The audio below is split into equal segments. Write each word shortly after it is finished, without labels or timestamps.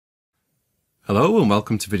Hello and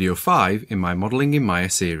welcome to video 5 in my Modelling in Maya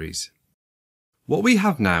series. What we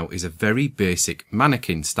have now is a very basic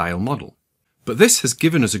mannequin style model, but this has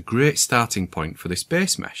given us a great starting point for this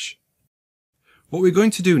base mesh. What we're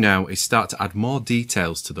going to do now is start to add more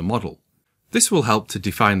details to the model. This will help to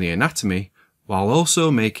define the anatomy while also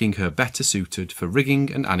making her better suited for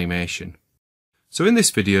rigging and animation. So in this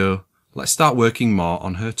video, let's start working more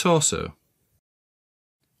on her torso.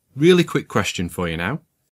 Really quick question for you now.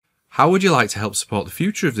 How would you like to help support the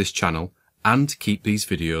future of this channel and keep these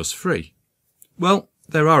videos free? Well,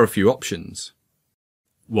 there are a few options.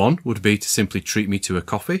 One would be to simply treat me to a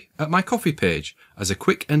coffee at my coffee page as a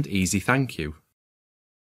quick and easy thank you.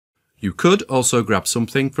 You could also grab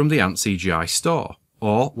something from the antCGi store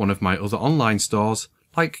or one of my other online stores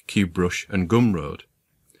like CubeBrush and Gumroad.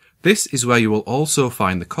 This is where you will also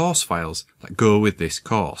find the course files that go with this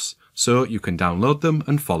course, so you can download them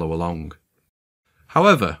and follow along.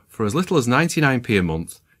 However, for as little as 99p a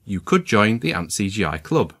month, you could join the antCGi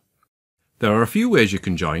club. There are a few ways you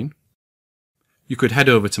can join. You could head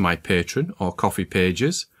over to my Patreon or Coffee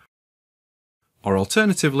pages, or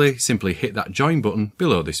alternatively simply hit that join button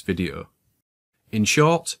below this video. In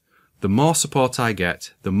short, the more support I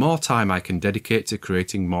get, the more time I can dedicate to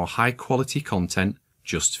creating more high quality content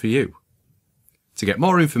just for you. To get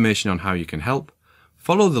more information on how you can help,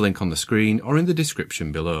 follow the link on the screen or in the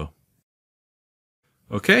description below.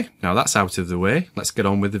 Okay, now that's out of the way, let's get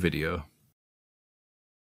on with the video.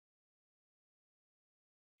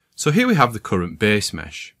 So here we have the current base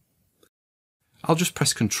mesh. I'll just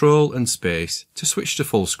press Ctrl and space to switch to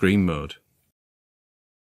full screen mode.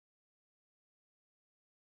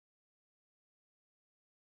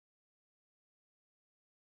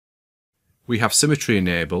 We have symmetry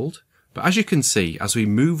enabled, but as you can see, as we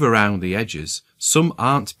move around the edges, some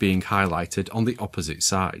aren't being highlighted on the opposite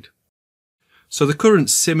side. So the current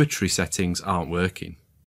symmetry settings aren't working.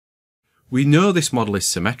 We know this model is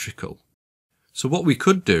symmetrical, so what we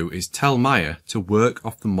could do is tell Maya to work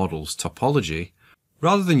off the model's topology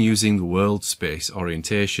rather than using the world space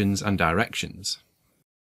orientations and directions.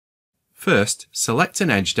 First, select an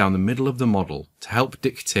edge down the middle of the model to help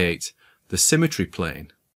dictate the symmetry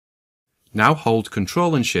plane. Now hold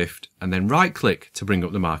Ctrl and Shift and then right click to bring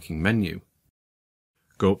up the marking menu.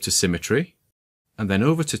 Go up to Symmetry and then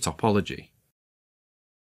over to Topology.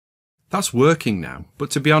 That's working now,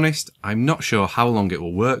 but to be honest, I'm not sure how long it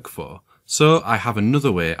will work for, so I have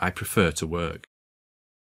another way I prefer to work.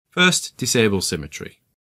 First, disable Symmetry.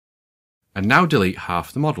 And now delete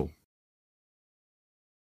half the model.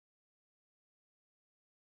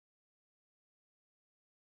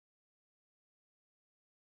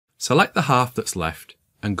 Select the half that's left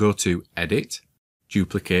and go to Edit,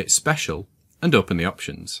 Duplicate Special and open the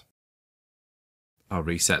options. I'll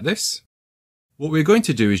reset this. What we're going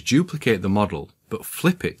to do is duplicate the model but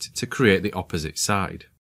flip it to create the opposite side.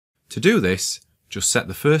 To do this, just set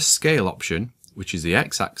the first scale option, which is the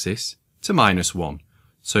x-axis, to -1,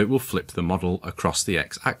 so it will flip the model across the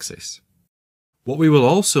x-axis. What we will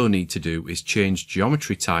also need to do is change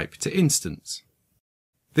geometry type to instance.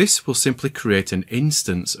 This will simply create an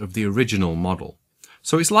instance of the original model,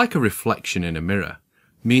 so it's like a reflection in a mirror,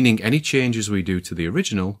 meaning any changes we do to the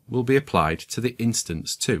original will be applied to the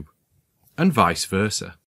instance too, and vice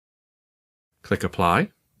versa. Click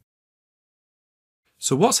Apply.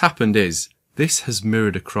 So what's happened is, this has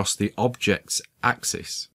mirrored across the object's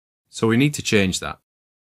axis, so we need to change that.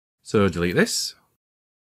 So delete this.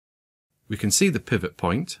 We can see the pivot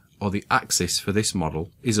point, or the axis for this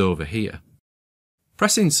model, is over here.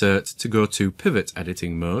 Press Insert to go to Pivot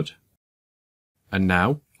Editing mode. And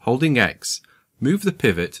now, holding X, move the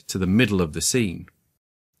pivot to the middle of the scene.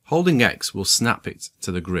 Holding X will snap it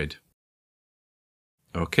to the grid.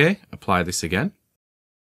 OK, apply this again.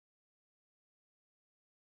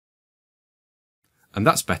 And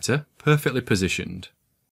that's better, perfectly positioned.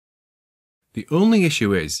 The only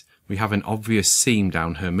issue is, we have an obvious seam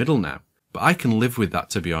down her middle now, but I can live with that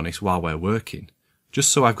to be honest while we're working,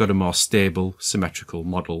 just so I've got a more stable, symmetrical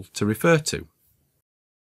model to refer to.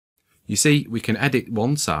 You see, we can edit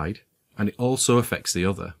one side, and it also affects the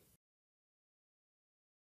other.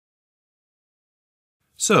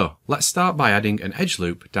 So, let's start by adding an edge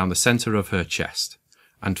loop down the centre of her chest,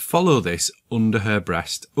 and follow this under her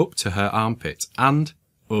breast up to her armpit and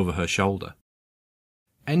over her shoulder,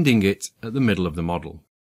 ending it at the middle of the model.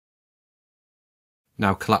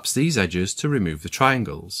 Now collapse these edges to remove the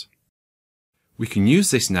triangles. We can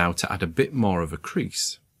use this now to add a bit more of a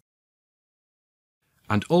crease,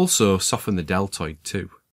 and also soften the deltoid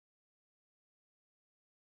too.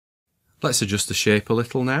 Let's adjust the shape a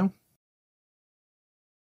little now.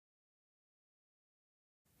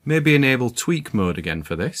 Maybe enable tweak mode again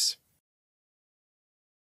for this.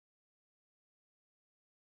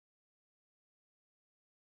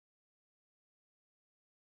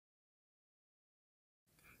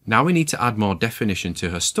 Now we need to add more definition to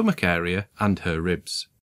her stomach area and her ribs.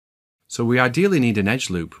 So we ideally need an edge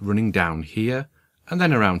loop running down here and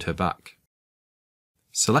then around her back.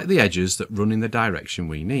 Select the edges that run in the direction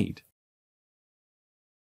we need.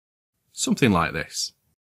 Something like this.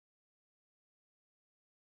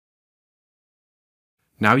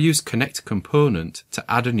 Now use Connect Component to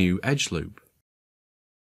add a new edge loop.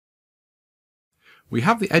 We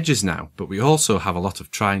have the edges now, but we also have a lot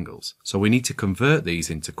of triangles, so we need to convert these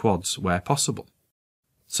into quads where possible.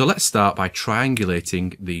 So let's start by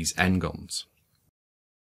triangulating these n-gons.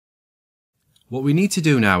 What we need to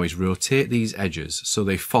do now is rotate these edges so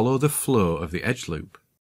they follow the flow of the edge loop.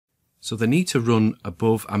 So they need to run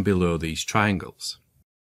above and below these triangles.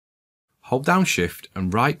 Hold down Shift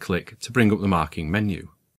and right click to bring up the marking menu.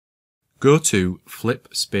 Go to Flip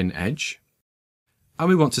Spin Edge, and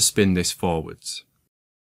we want to spin this forwards.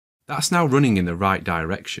 That's now running in the right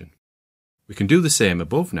direction. We can do the same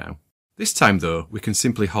above now. This time though, we can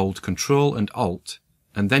simply hold Ctrl and Alt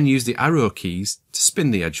and then use the arrow keys to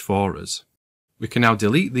spin the edge for us. We can now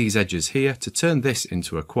delete these edges here to turn this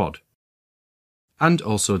into a quad. And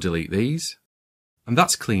also delete these. And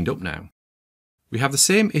that's cleaned up now. We have the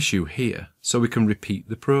same issue here, so we can repeat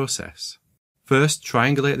the process. First,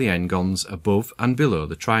 triangulate the n-gons above and below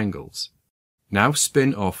the triangles. Now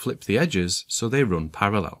spin or flip the edges so they run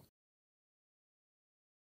parallel.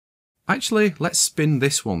 Actually, let's spin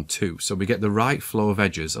this one too, so we get the right flow of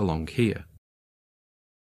edges along here.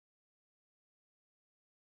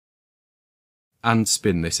 And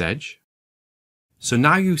spin this edge. So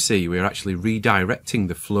now you see we're actually redirecting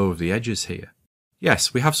the flow of the edges here.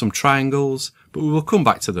 Yes, we have some triangles, but we will come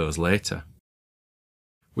back to those later.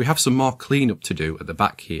 We have some more cleanup to do at the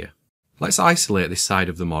back here. Let's isolate this side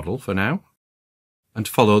of the model for now, and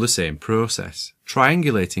follow the same process,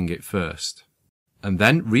 triangulating it first, and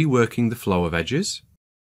then reworking the flow of edges.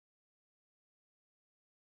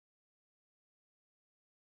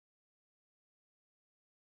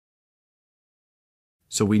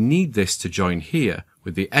 So we need this to join here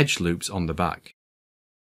with the edge loops on the back.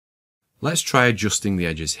 Let's try adjusting the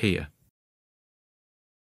edges here.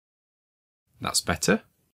 That's better.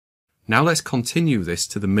 Now let's continue this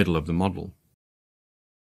to the middle of the model.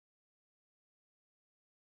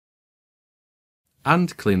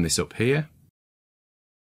 And clean this up here.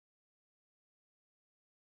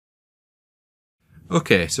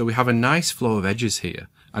 Okay, so we have a nice flow of edges here,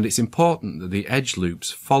 and it's important that the edge loops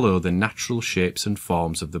follow the natural shapes and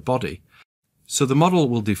forms of the body, so the model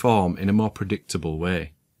will deform in a more predictable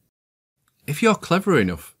way. If you're clever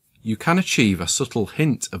enough, you can achieve a subtle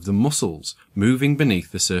hint of the muscles moving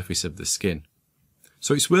beneath the surface of the skin.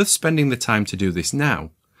 So it's worth spending the time to do this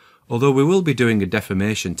now, although we will be doing a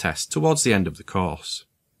deformation test towards the end of the course.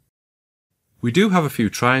 We do have a few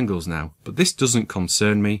triangles now, but this doesn't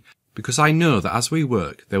concern me, because I know that as we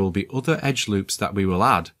work there will be other edge loops that we will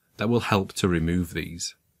add that will help to remove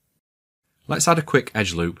these. Let's add a quick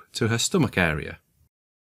edge loop to her stomach area.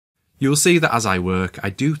 You will see that as I work I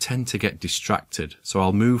do tend to get distracted, so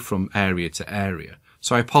I'll move from area to area,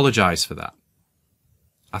 so I apologise for that.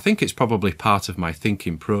 I think it's probably part of my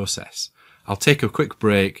thinking process. I'll take a quick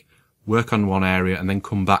break, work on one area and then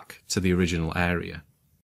come back to the original area.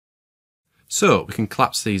 So we can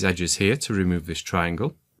collapse these edges here to remove this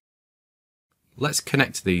triangle. Let's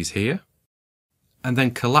connect these here, and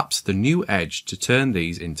then collapse the new edge to turn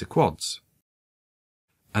these into quads.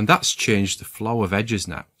 And that's changed the flow of edges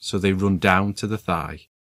now, so they run down to the thigh.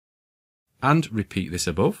 And repeat this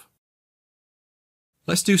above.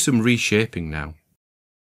 Let's do some reshaping now.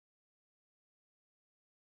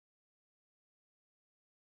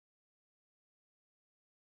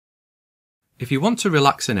 If you want to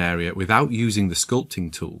relax an area without using the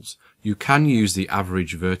sculpting tools, you can use the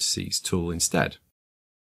Average Vertices tool instead.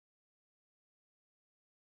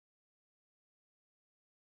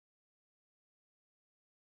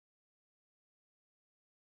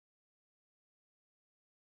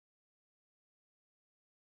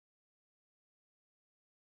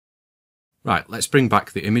 Right, let's bring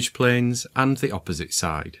back the image planes and the opposite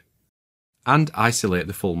side. And isolate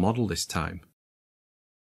the full model this time.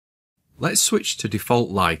 Let's switch to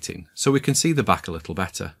default lighting so we can see the back a little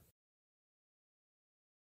better.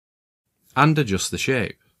 And adjust the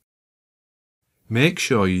shape. Make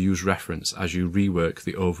sure you use reference as you rework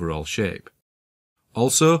the overall shape.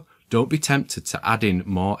 Also, don't be tempted to add in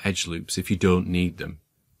more edge loops if you don't need them.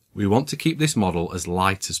 We want to keep this model as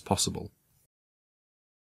light as possible.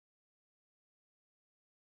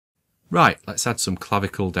 Right, let's add some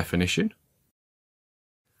clavicle definition.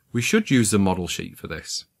 We should use the model sheet for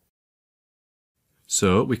this.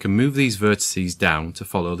 So we can move these vertices down to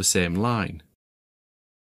follow the same line.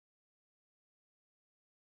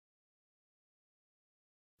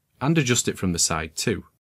 And adjust it from the side too.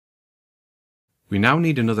 We now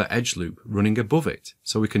need another edge loop running above it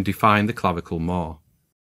so we can define the clavicle more.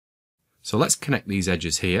 So let's connect these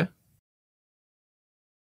edges here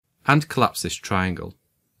and collapse this triangle.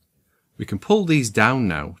 We can pull these down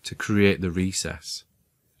now to create the recess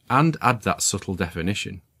and add that subtle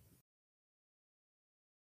definition.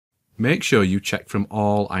 Make sure you check from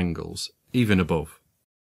all angles, even above.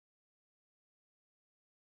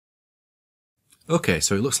 Okay,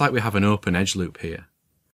 so it looks like we have an open edge loop here.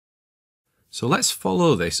 So let's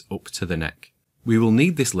follow this up to the neck. We will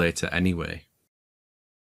need this later anyway.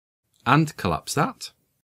 And collapse that.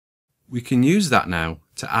 We can use that now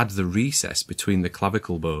to add the recess between the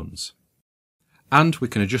clavicle bones. And we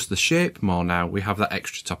can adjust the shape more now we have that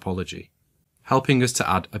extra topology, helping us to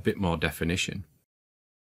add a bit more definition.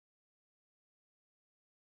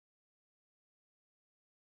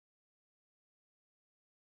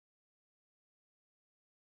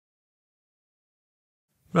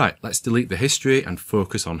 Right, let's delete the history and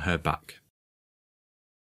focus on her back.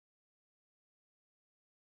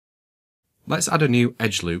 Let's add a new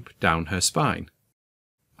edge loop down her spine.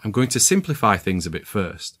 I'm going to simplify things a bit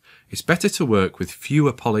first. It's better to work with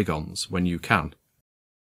fewer polygons when you can.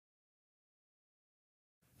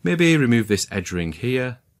 Maybe remove this edge ring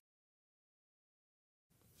here,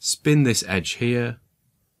 spin this edge here,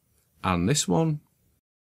 and this one.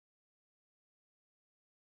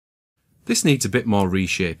 This needs a bit more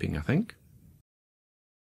reshaping, I think.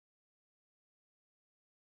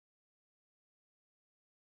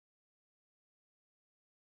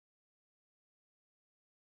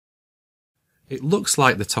 It looks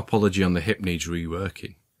like the topology on the hip needs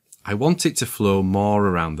reworking. I want it to flow more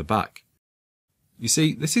around the back. You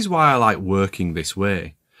see, this is why I like working this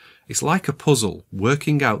way. It's like a puzzle,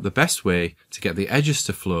 working out the best way to get the edges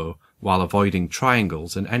to flow while avoiding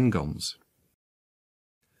triangles and n-gons.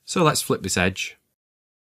 So let's flip this edge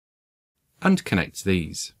and connect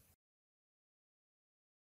these.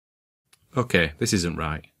 Okay, this isn't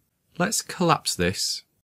right. Let's collapse this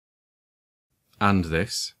and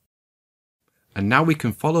this. And now we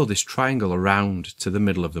can follow this triangle around to the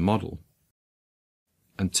middle of the model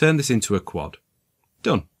and turn this into a quad.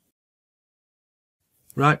 Done.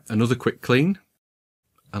 Right, another quick clean.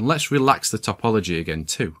 And let's relax the topology again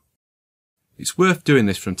too. It's worth doing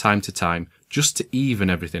this from time to time just to even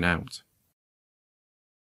everything out.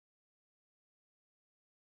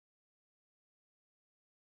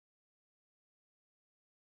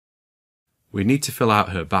 We need to fill out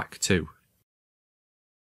her back too.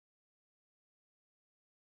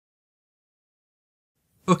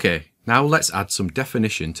 Okay, now let's add some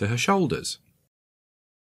definition to her shoulders.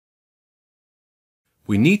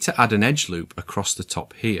 We need to add an edge loop across the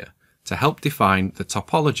top here to help define the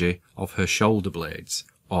topology of her shoulder blades,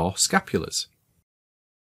 or scapulars.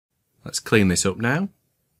 Let's clean this up now.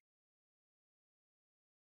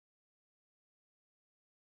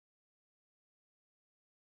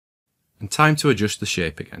 And time to adjust the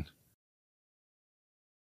shape again.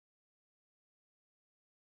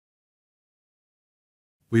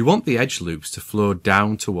 We want the edge loops to flow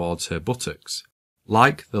down towards her buttocks,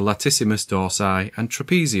 like the latissimus dorsi and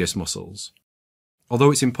trapezius muscles.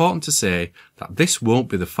 Although it's important to say that this won't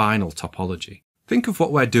be the final topology. Think of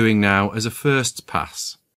what we're doing now as a first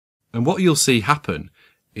pass. And what you'll see happen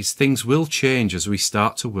is things will change as we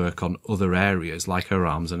start to work on other areas like her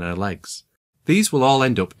arms and her legs. These will all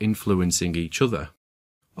end up influencing each other.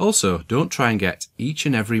 Also, don't try and get each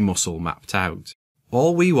and every muscle mapped out.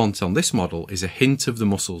 All we want on this model is a hint of the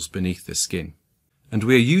muscles beneath the skin. And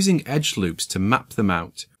we are using edge loops to map them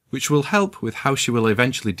out, which will help with how she will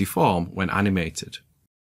eventually deform when animated.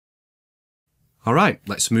 Alright,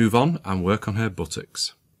 let's move on and work on her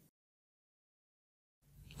buttocks.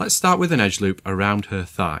 Let's start with an edge loop around her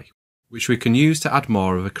thigh, which we can use to add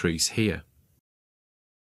more of a crease here.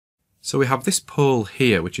 So we have this pole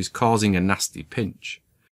here which is causing a nasty pinch.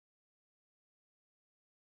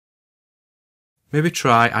 Maybe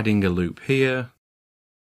try adding a loop here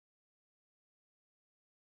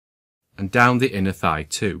and down the inner thigh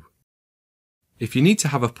too. If you need to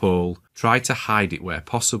have a pole, try to hide it where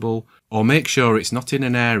possible or make sure it's not in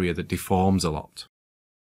an area that deforms a lot.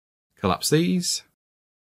 Collapse these.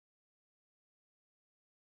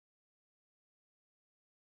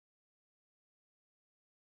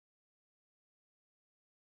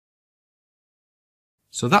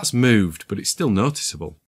 So that's moved, but it's still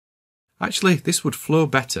noticeable. Actually, this would flow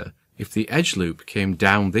better if the edge loop came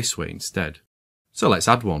down this way instead. So let's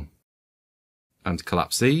add one. And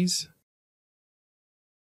collapse these.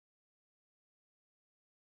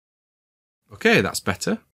 Okay, that's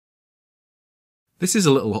better. This is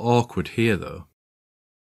a little awkward here though.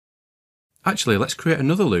 Actually, let's create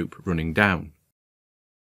another loop running down.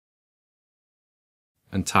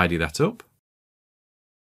 And tidy that up.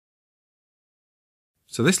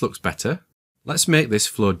 So this looks better. Let's make this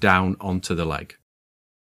flow down onto the leg.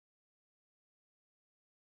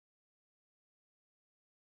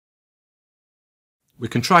 We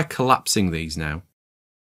can try collapsing these now.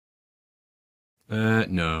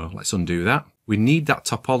 No, let's undo that. We need that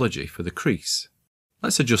topology for the crease.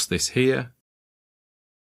 Let's adjust this here.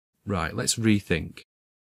 Right, let's rethink.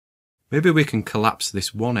 Maybe we can collapse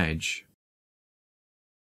this one edge.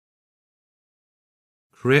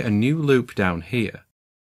 Create a new loop down here.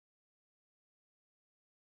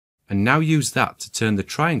 And now use that to turn the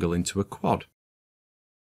triangle into a quad.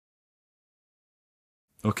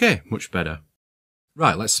 Okay, much better.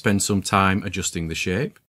 Right, let's spend some time adjusting the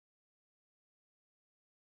shape.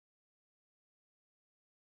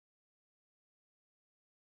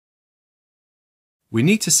 We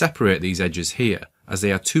need to separate these edges here as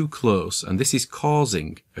they are too close and this is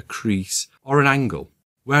causing a crease or an angle,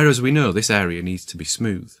 whereas we know this area needs to be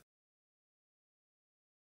smooth.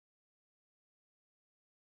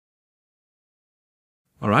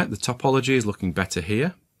 Alright, the topology is looking better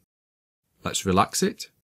here. Let's relax it.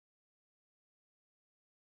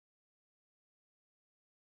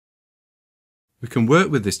 We can work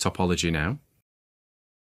with this topology now.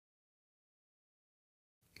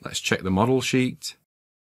 Let's check the model sheet.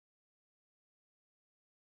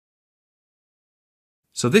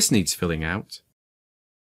 So this needs filling out.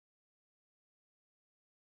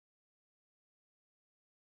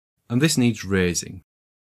 And this needs raising.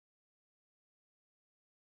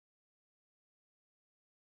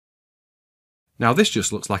 Now this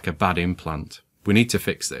just looks like a bad implant. We need to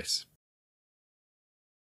fix this.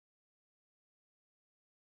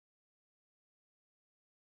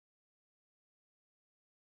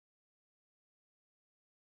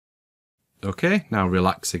 Okay, now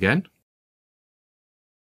relax again.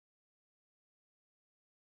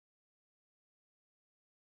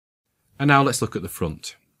 And now let's look at the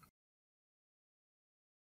front.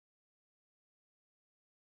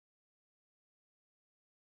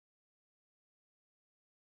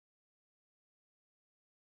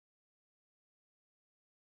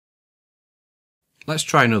 Let's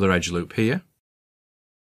try another edge loop here.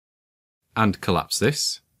 And collapse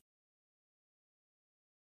this.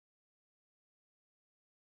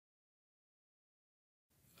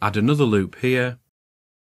 Add another loop here.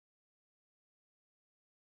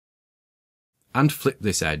 And flip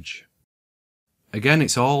this edge. Again,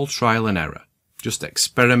 it's all trial and error, just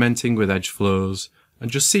experimenting with edge flows and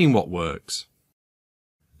just seeing what works.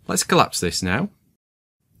 Let's collapse this now.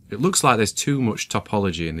 It looks like there's too much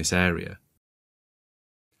topology in this area.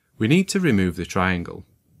 We need to remove the triangle.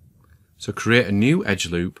 So create a new edge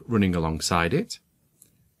loop running alongside it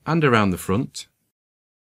and around the front.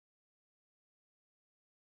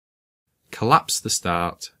 Collapse the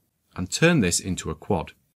start and turn this into a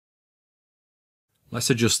quad. Let's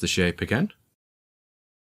adjust the shape again.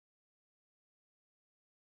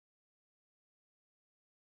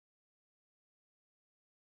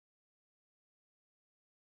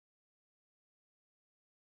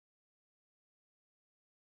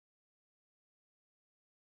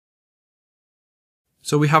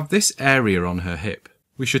 So we have this area on her hip.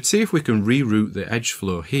 We should see if we can reroute the edge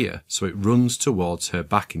flow here so it runs towards her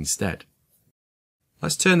back instead.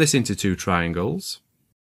 Let's turn this into two triangles.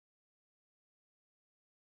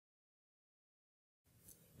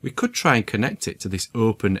 We could try and connect it to this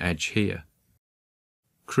open edge here.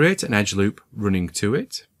 Create an edge loop running to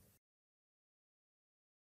it.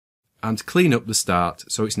 And clean up the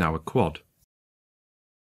start so it's now a quad.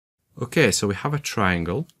 Okay, so we have a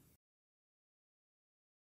triangle.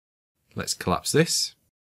 Let's collapse this.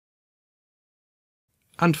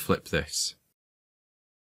 And flip this.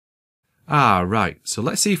 Ah, right, so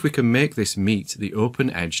let's see if we can make this meet the open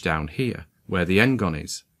edge down here, where the n-gon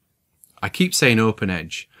is. I keep saying open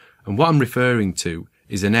edge, and what I'm referring to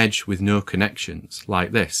is an edge with no connections,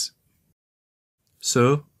 like this.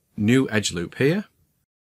 So, new edge loop here.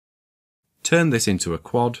 Turn this into a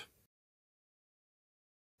quad.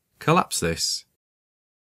 Collapse this.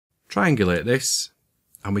 Triangulate this,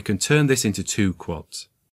 and we can turn this into two quads.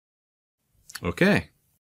 Okay.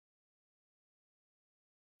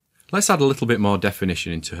 Let's add a little bit more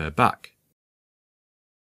definition into her back.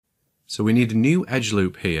 So we need a new edge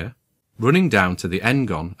loop here, running down to the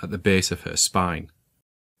n-gon at the base of her spine.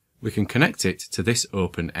 We can connect it to this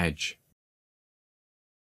open edge.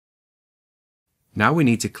 Now we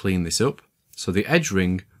need to clean this up, so the edge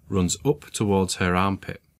ring runs up towards her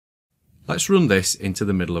armpit. Let's run this into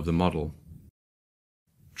the middle of the model.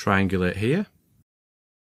 Triangulate here.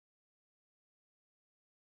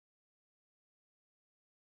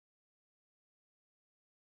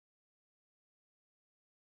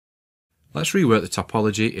 Let's rework the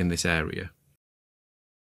topology in this area.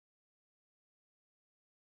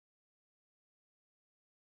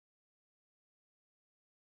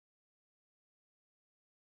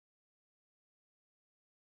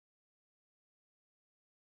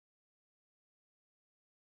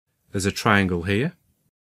 There's a triangle here.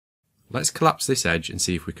 Let's collapse this edge and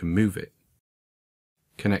see if we can move it.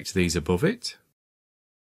 Connect these above it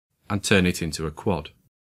and turn it into a quad.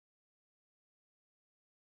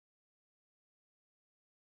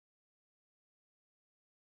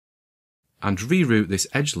 And reroute this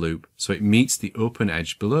edge loop so it meets the open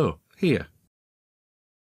edge below, here.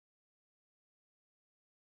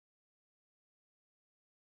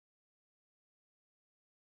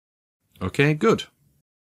 Okay, good.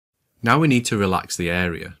 Now we need to relax the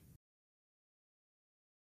area.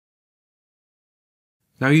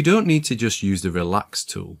 Now you don't need to just use the Relax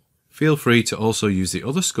tool. Feel free to also use the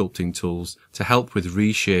other sculpting tools to help with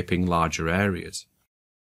reshaping larger areas.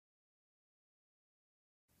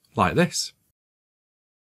 Like this.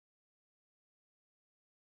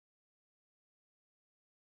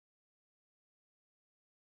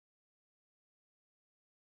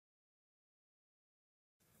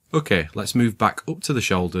 Okay, let's move back up to the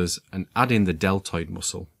shoulders and add in the deltoid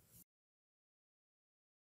muscle.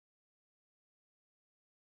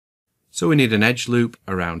 So we need an edge loop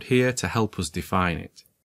around here to help us define it.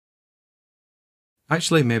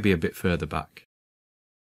 Actually, maybe a bit further back.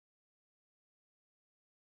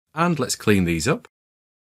 And let's clean these up.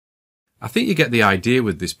 I think you get the idea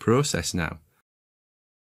with this process now.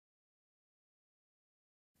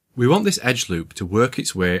 We want this edge loop to work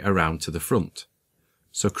its way around to the front.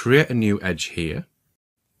 So create a new edge here.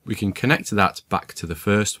 We can connect that back to the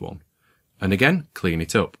first one, and again clean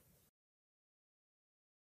it up.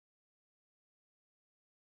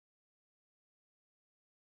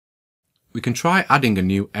 We can try adding a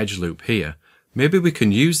new edge loop here. Maybe we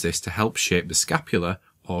can use this to help shape the scapular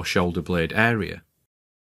or shoulder blade area.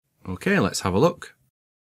 Okay, let's have a look.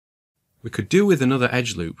 We could do with another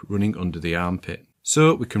edge loop running under the armpit,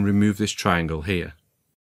 so we can remove this triangle here.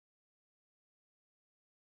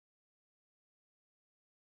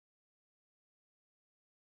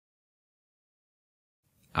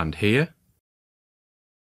 And here.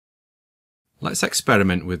 Let's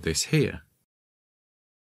experiment with this here.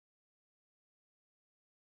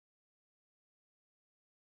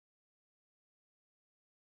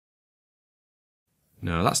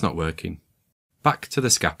 No, that's not working. Back to the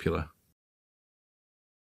scapula.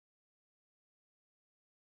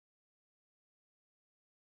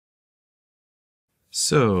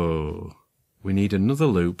 So, we need another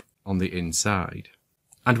loop on the inside.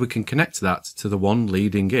 And we can connect that to the one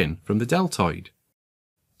leading in from the deltoid.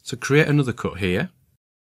 So create another cut here,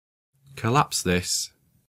 collapse this,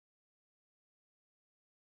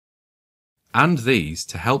 and these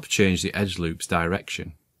to help change the edge loop's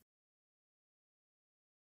direction.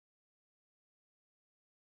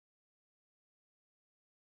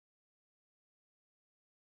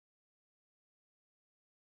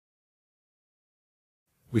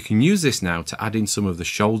 We can use this now to add in some of the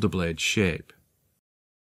shoulder blade shape.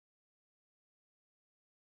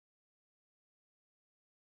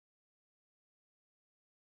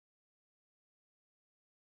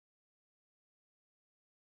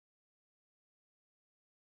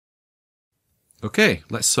 Okay,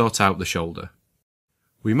 let's sort out the shoulder.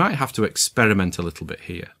 We might have to experiment a little bit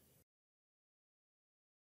here.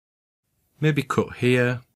 Maybe cut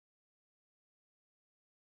here.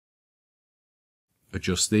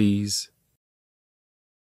 Adjust these.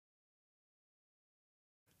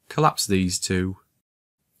 Collapse these two.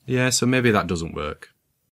 Yeah, so maybe that doesn't work.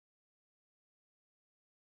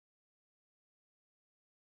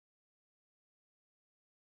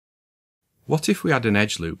 What if we add an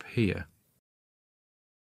edge loop here?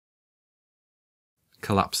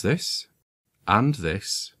 Collapse this, and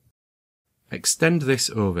this, extend this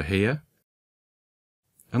over here,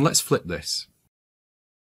 and let's flip this.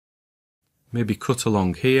 Maybe cut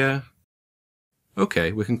along here.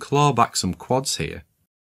 Okay, we can claw back some quads here,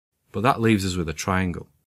 but that leaves us with a triangle.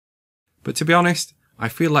 But to be honest, I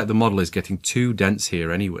feel like the model is getting too dense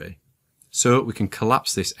here anyway, so we can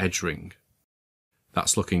collapse this edge ring.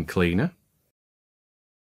 That's looking cleaner.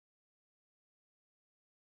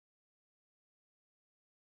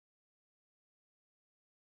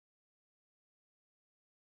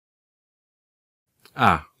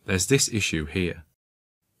 There's this issue here.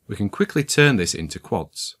 We can quickly turn this into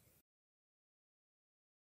quads.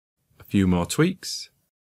 A few more tweaks.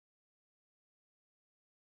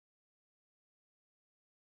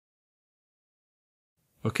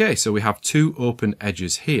 Okay, so we have two open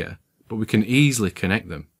edges here, but we can easily connect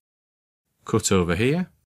them. Cut over here,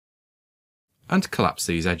 and collapse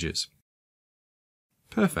these edges.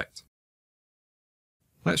 Perfect.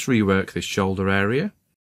 Let's rework this shoulder area.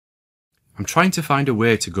 I'm trying to find a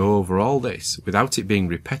way to go over all this without it being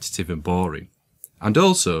repetitive and boring, and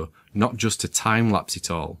also not just to time-lapse it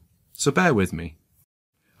all, so bear with me.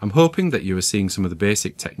 I'm hoping that you are seeing some of the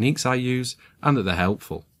basic techniques I use and that they're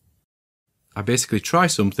helpful. I basically try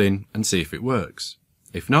something and see if it works.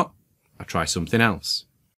 If not, I try something else.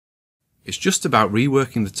 It's just about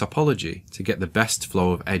reworking the topology to get the best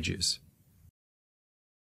flow of edges.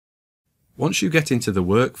 Once you get into the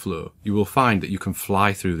workflow, you will find that you can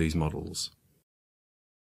fly through these models.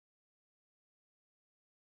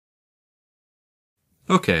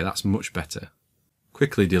 Okay, that's much better.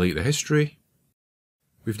 Quickly delete the history.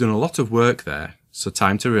 We've done a lot of work there, so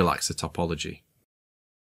time to relax the topology.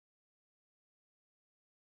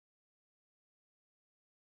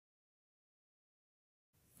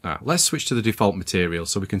 Let's switch to the default material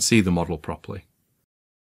so we can see the model properly.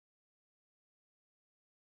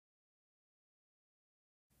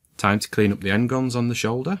 Time to clean up the n-gons on the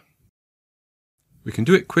shoulder. We can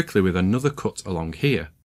do it quickly with another cut along here.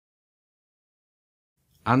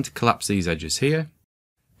 And collapse these edges here,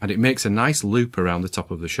 and it makes a nice loop around the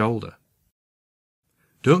top of the shoulder.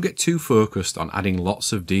 Don't get too focused on adding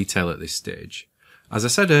lots of detail at this stage. As I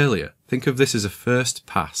said earlier, think of this as a first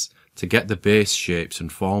pass to get the base shapes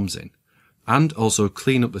and forms in, and also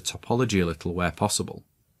clean up the topology a little where possible.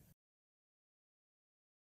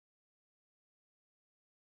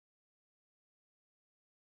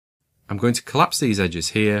 I'm going to collapse these edges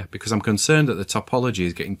here because I'm concerned that the topology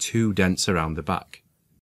is getting too dense around the back.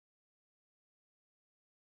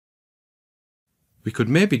 We could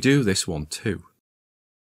maybe do this one too.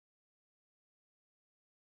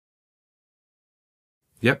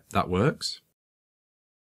 Yep, that works.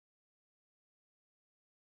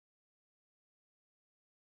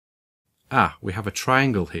 We have a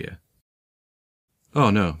triangle here.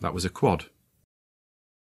 Oh no, that was a quad.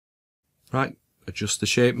 Right, adjust the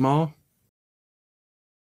shape more.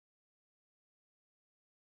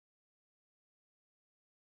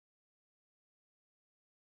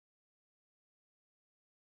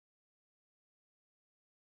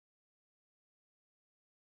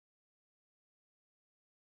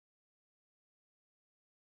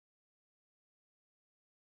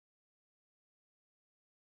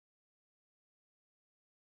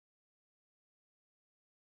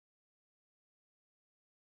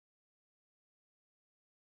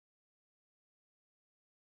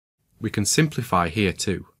 We can simplify here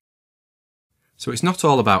too. So it's not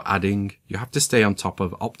all about adding, you have to stay on top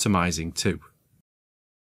of optimizing too.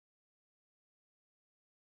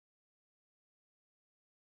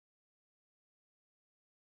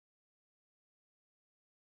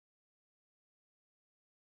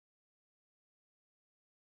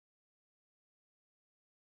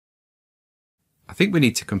 I think we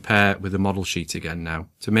need to compare with the model sheet again now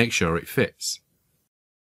to make sure it fits.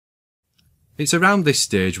 It's around this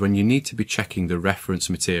stage when you need to be checking the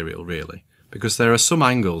reference material really, because there are some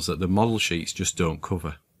angles that the model sheets just don't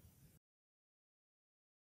cover.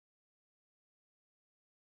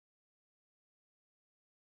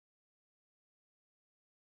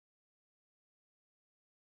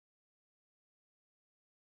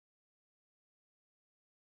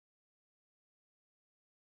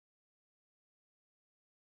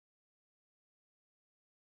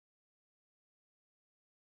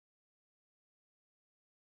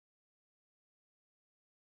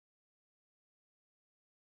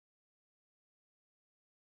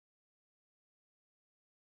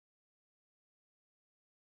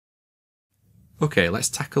 Okay, let's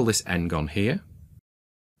tackle this n-gon here.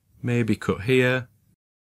 Maybe cut here.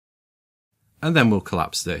 And then we'll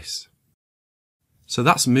collapse this. So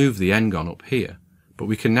that's moved the n-gon up here, but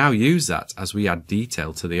we can now use that as we add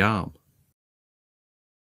detail to the arm.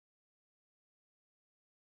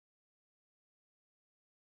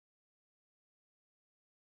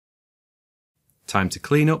 Time to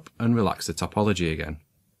clean up and relax the topology again.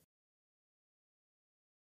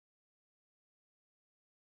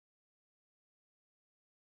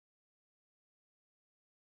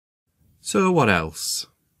 So what else?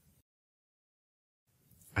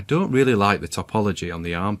 I don't really like the topology on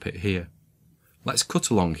the armpit here. Let's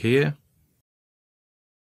cut along here.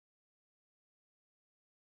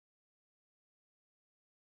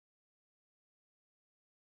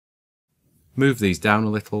 Move these down a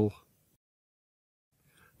little.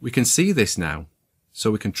 We can see this now,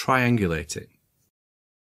 so we can triangulate it.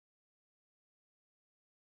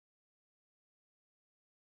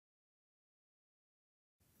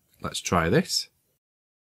 Let's try this.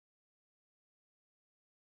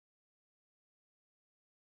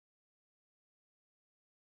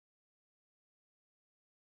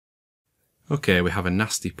 Okay, we have a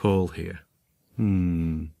nasty pole here.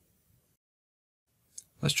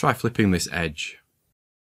 Let's try flipping this edge.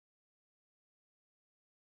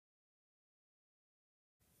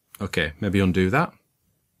 Okay, maybe undo that.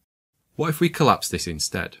 What if we collapse this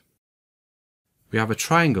instead? We have a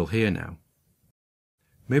triangle here now.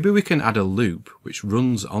 Maybe we can add a loop which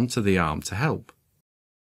runs onto the arm to help.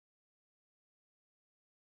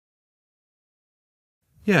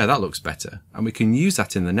 Yeah, that looks better, and we can use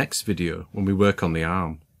that in the next video when we work on the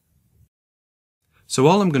arm. So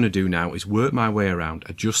all I'm going to do now is work my way around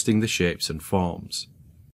adjusting the shapes and forms.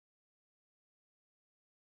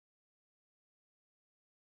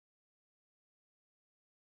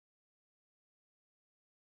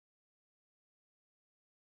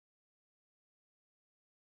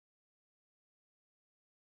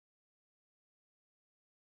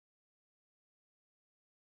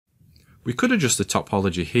 We could adjust the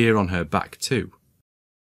topology here on her back too.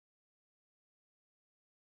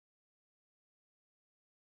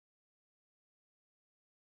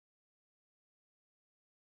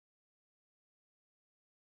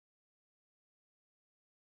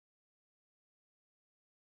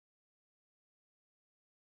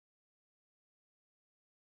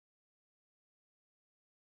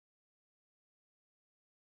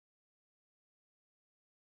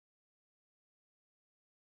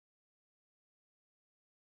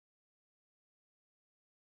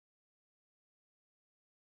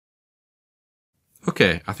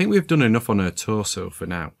 Okay, I think we've done enough on her torso for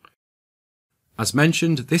now. As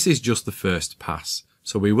mentioned, this is just the first pass,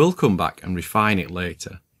 so we will come back and refine it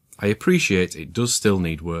later. I appreciate it does still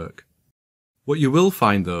need work. What you will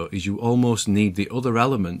find though is you almost need the other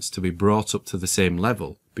elements to be brought up to the same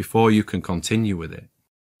level before you can continue with it.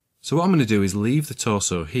 So what I'm going to do is leave the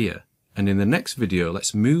torso here, and in the next video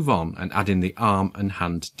let's move on and add in the arm and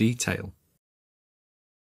hand detail.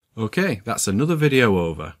 Okay, that's another video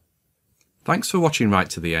over. Thanks for watching right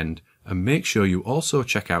to the end, and make sure you also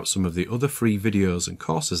check out some of the other free videos and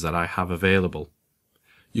courses that I have available.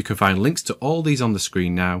 You can find links to all these on the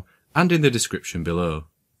screen now and in the description below.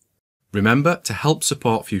 Remember, to help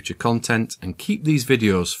support future content and keep these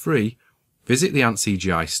videos free, visit the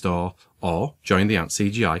antCGi store or join the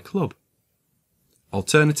antCGi club.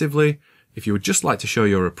 Alternatively, if you would just like to show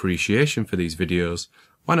your appreciation for these videos,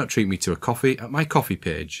 why not treat me to a coffee at my coffee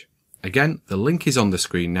page? Again, the link is on the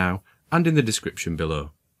screen now and in the description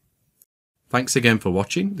below. Thanks again for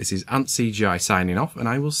watching. This is antCGi signing off, and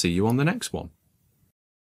I will see you on the next one.